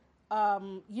Empire,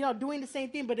 doing the same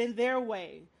thing but in their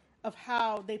way of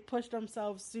how they push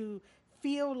themselves to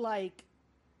feel like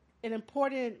an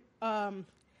important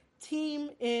team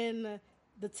in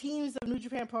the teams of New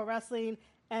Japan Pro Wrestling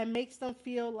and makes them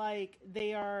feel like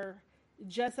they are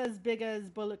just as big as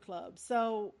Bullet Club.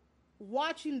 So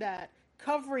watching that,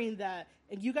 covering that,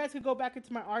 and you guys could go back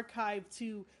into my archive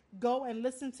to go and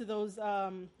listen to those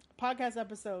podcast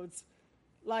episodes.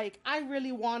 Like I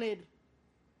really wanted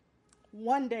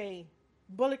one day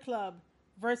Bullet Club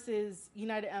versus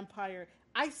United Empire.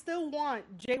 I still want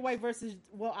Jay White versus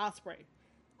Will Ospreay.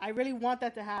 I really want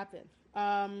that to happen.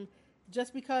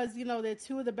 Just because they're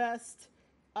two of the best.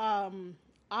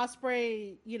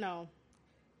 Ospreay,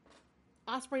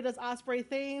 Ospreay does Ospreay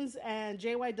things, and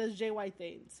Jay White does Jay White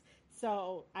things.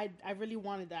 So I really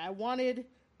wanted that. I wanted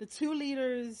the two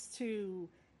leaders to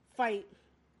fight,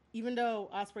 even though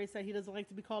Ospreay said he doesn't like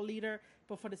to be called leader,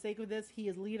 but for the sake of this, he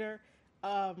is leader.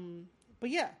 But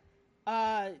yeah,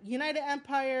 United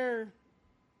Empire.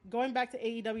 Going back to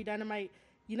AEW Dynamite,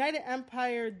 United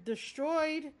Empire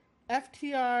destroyed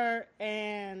FTR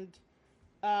and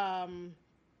um,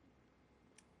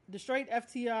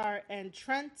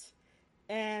 Trent,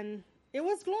 and it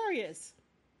was glorious.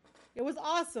 It was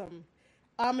awesome.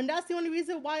 And that's the only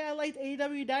reason why I liked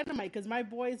AEW Dynamite because my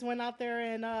boys went out there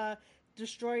and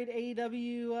destroyed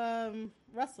AEW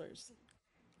wrestlers.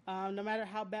 No matter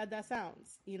how bad that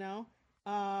sounds.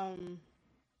 Um,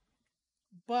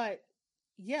 but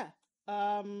yeah.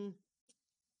 Um,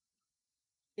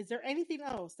 is there anything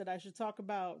else that I should talk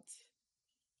about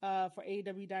for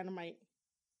AEW Dynamite?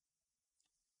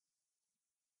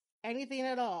 Anything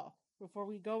at all before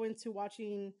we go into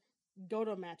watching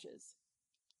Goto matches?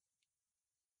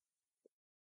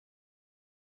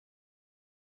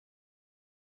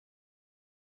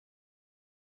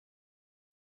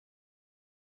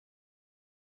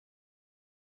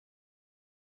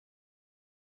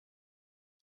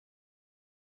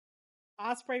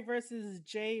 Osprey versus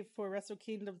Jay for Wrestle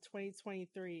Kingdom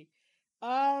 2023.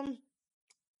 Um,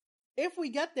 if we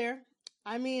get there,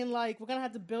 I mean, like we're gonna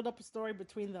have to build up a story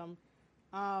between them.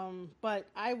 But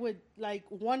I would like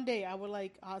one day I would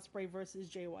like Osprey versus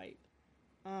Jay White.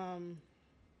 Um,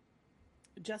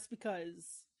 just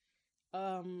because.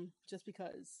 Just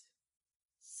because.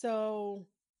 So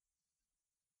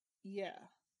yeah.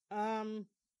 Um,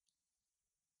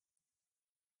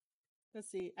 let's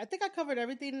see. I think I covered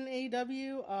everything in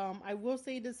AEW. I will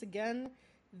say this again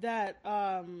that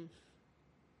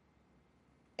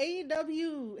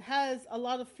AEW has a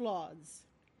lot of flaws.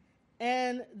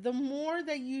 And the more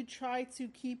that you try to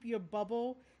keep your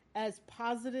bubble as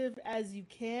positive as you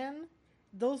can,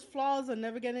 those flaws are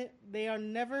never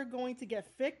going to get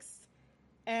fixed,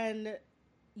 and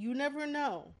you never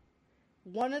know.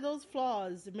 One of those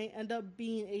flaws may end up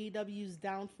being AEW's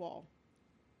downfall.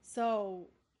 So,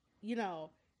 you know,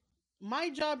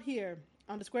 my job here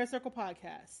on the Square Circle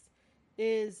podcast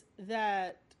is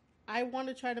that I want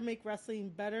to try to make wrestling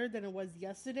better than it was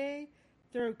yesterday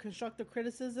through constructive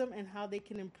criticism and how they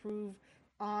can improve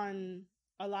on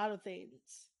a lot of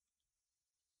things.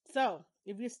 So,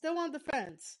 if you're still on the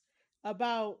fence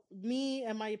about me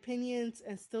and my opinions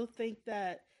and still think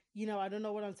that, I don't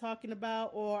know what I'm talking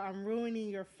about or I'm ruining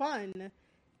your fun,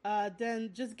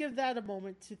 then just give that a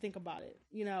moment to think about it.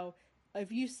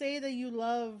 If you say that you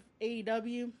love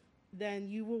AEW, then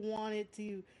you will want it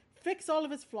to fix all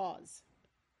of its flaws.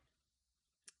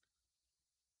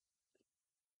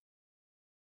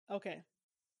 Okay.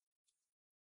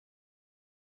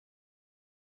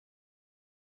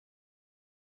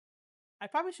 I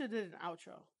probably should have did an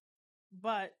outro,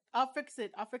 but I'll fix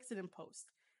it. I'll fix it in post.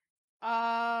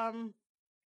 Um,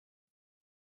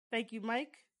 Thank you,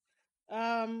 Mike.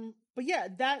 But yeah,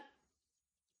 that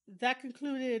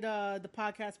concluded the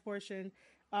podcast portion.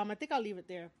 I think I'll leave it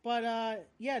there. But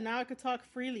yeah, now I could talk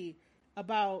freely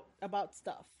about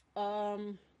stuff.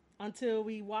 Until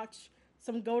we watch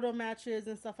some Goto matches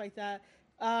and stuff like that.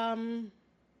 Um,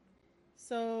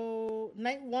 so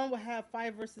night one will have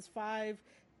five versus five,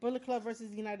 Bullet Club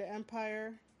versus United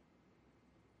Empire.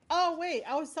 Oh wait,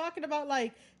 I was talking about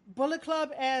like Bullet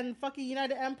Club and fucking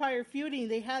United Empire feuding.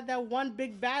 They had that one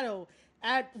big battle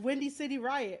at Windy City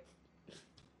Riot.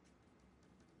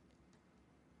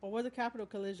 Or was it Capital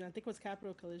Collision? I think it was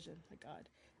Capital Collision. My God.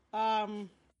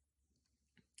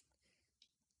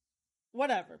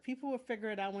 Whatever. People will figure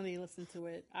it out when they listen to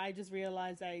it. I just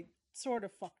realized I sort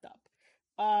of fucked up.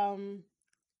 Um,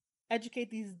 educate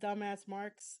these dumbass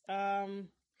marks.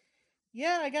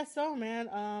 Yeah, I guess so, man.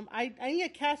 I need a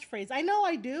catchphrase. I know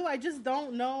I do. I just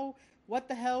don't know what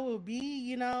the hell will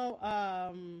be.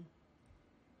 At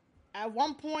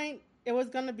one point it was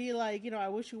gonna be like, I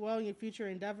wish you well in your future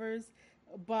endeavors,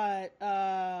 but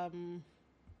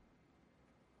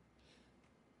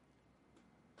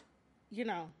you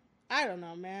know, I don't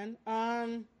know, man.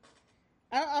 I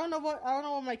don't know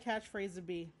what my catchphrase would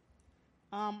be.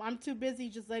 I'm too busy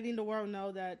just letting the world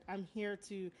know that I'm here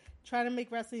to try to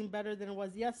make wrestling better than it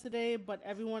was yesterday, but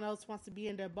everyone else wants to be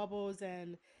in their bubbles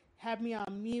and have me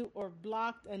on mute or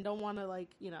blocked and don't want to, like,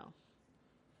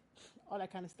 all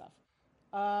that kind of stuff.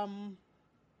 Um,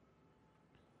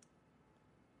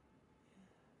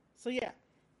 so yeah,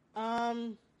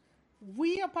 um,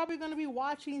 we are probably going to be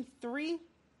watching three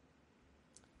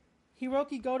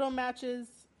Hiroki Goto matches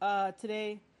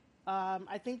today.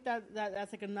 I think that's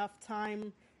like enough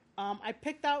time. I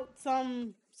picked out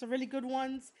some really good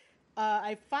ones.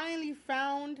 I finally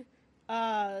found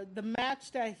the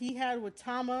match that he had with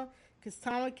Tama because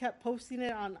Tama kept posting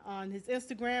it on his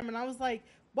Instagram, and I was like,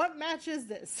 "What match is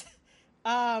this?"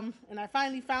 And I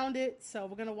finally found it, so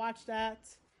we're gonna watch that.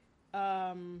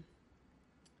 Um,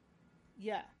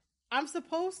 yeah. I'm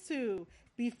supposed to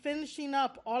be finishing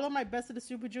up all of my Best of the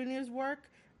Super Juniors work,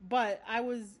 but I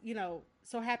was,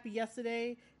 so happy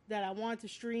yesterday that I wanted to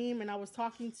stream, and I was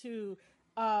talking to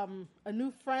a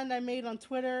new friend I made on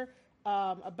Twitter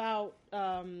about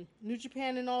New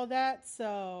Japan and all that.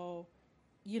 So,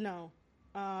 you know,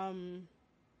 um,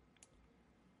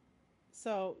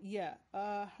 so yeah.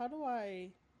 How do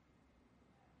I?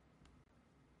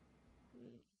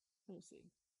 Let me see.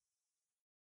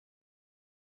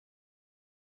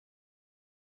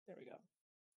 There we go.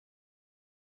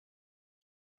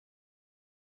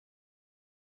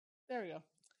 There we go.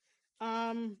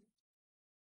 Um,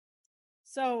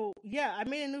 So yeah, I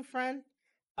made a new friend.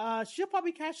 She'll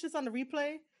probably catch this on the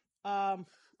replay. Um,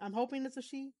 I'm hoping it's a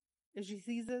she if she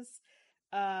sees this.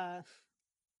 Uh,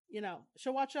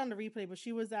 she'll watch it on the replay, but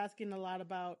she was asking a lot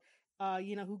about,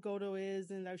 who Goto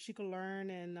is and that she could learn,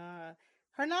 and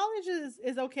her knowledge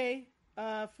is okay,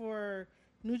 for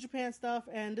New Japan stuff,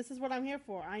 and this is what I'm here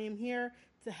for. I am here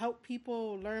to help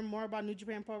people learn more about New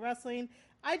Japan Pro Wrestling.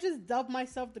 I just dub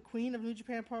myself the queen of New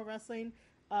Japan Pro Wrestling,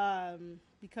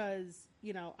 because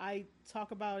I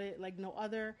talk about it like no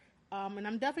other, and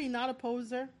I'm definitely not a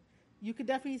poser. You could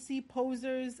definitely see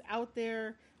posers out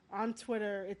there on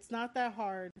Twitter. It's not that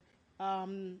hard.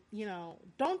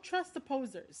 Don't trust the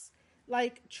posers.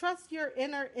 Like, trust your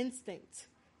inner instinct.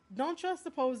 Don't trust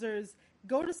the posers.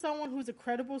 Go to someone who's a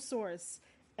credible source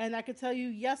and I could tell you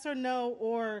yes or no,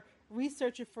 or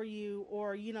research it for you,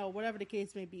 or, whatever the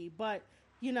case may be. But,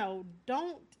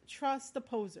 don't trust the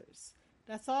posers.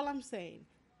 That's all I'm saying.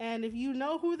 And if you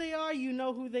know who they are, you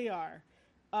know who they are.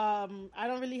 I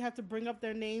don't really have to bring up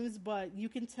their names, but you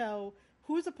can tell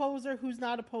who's a poser, who's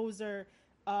not a poser,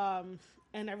 and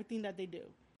everything that they do.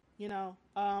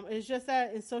 It's just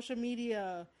that in social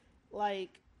media,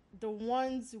 like, the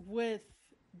ones with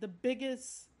the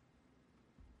biggest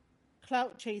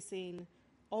clout chasing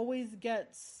always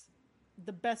gets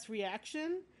the best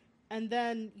reaction, and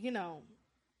then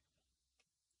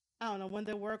I don't know, when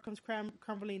the world comes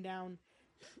crumbling down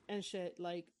and shit,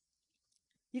 like,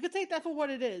 you could take that for what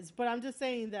it is, but I'm just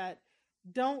saying that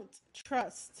don't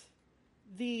trust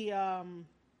the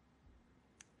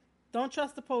don't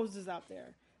trust the posers out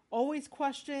there. Always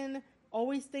question,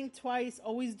 always think twice,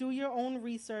 always do your own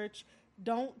research.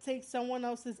 Don't take someone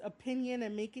else's opinion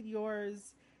and make it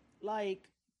yours. Like,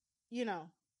 you know,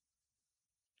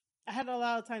 I had a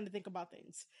lot of time to think about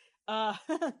things. Uh,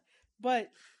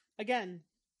 but again,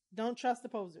 don't trust the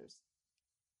posers.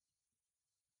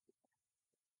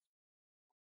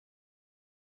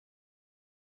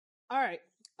 All right.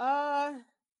 Uh,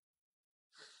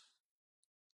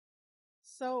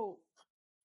 so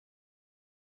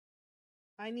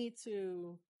I need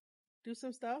to do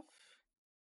some stuff.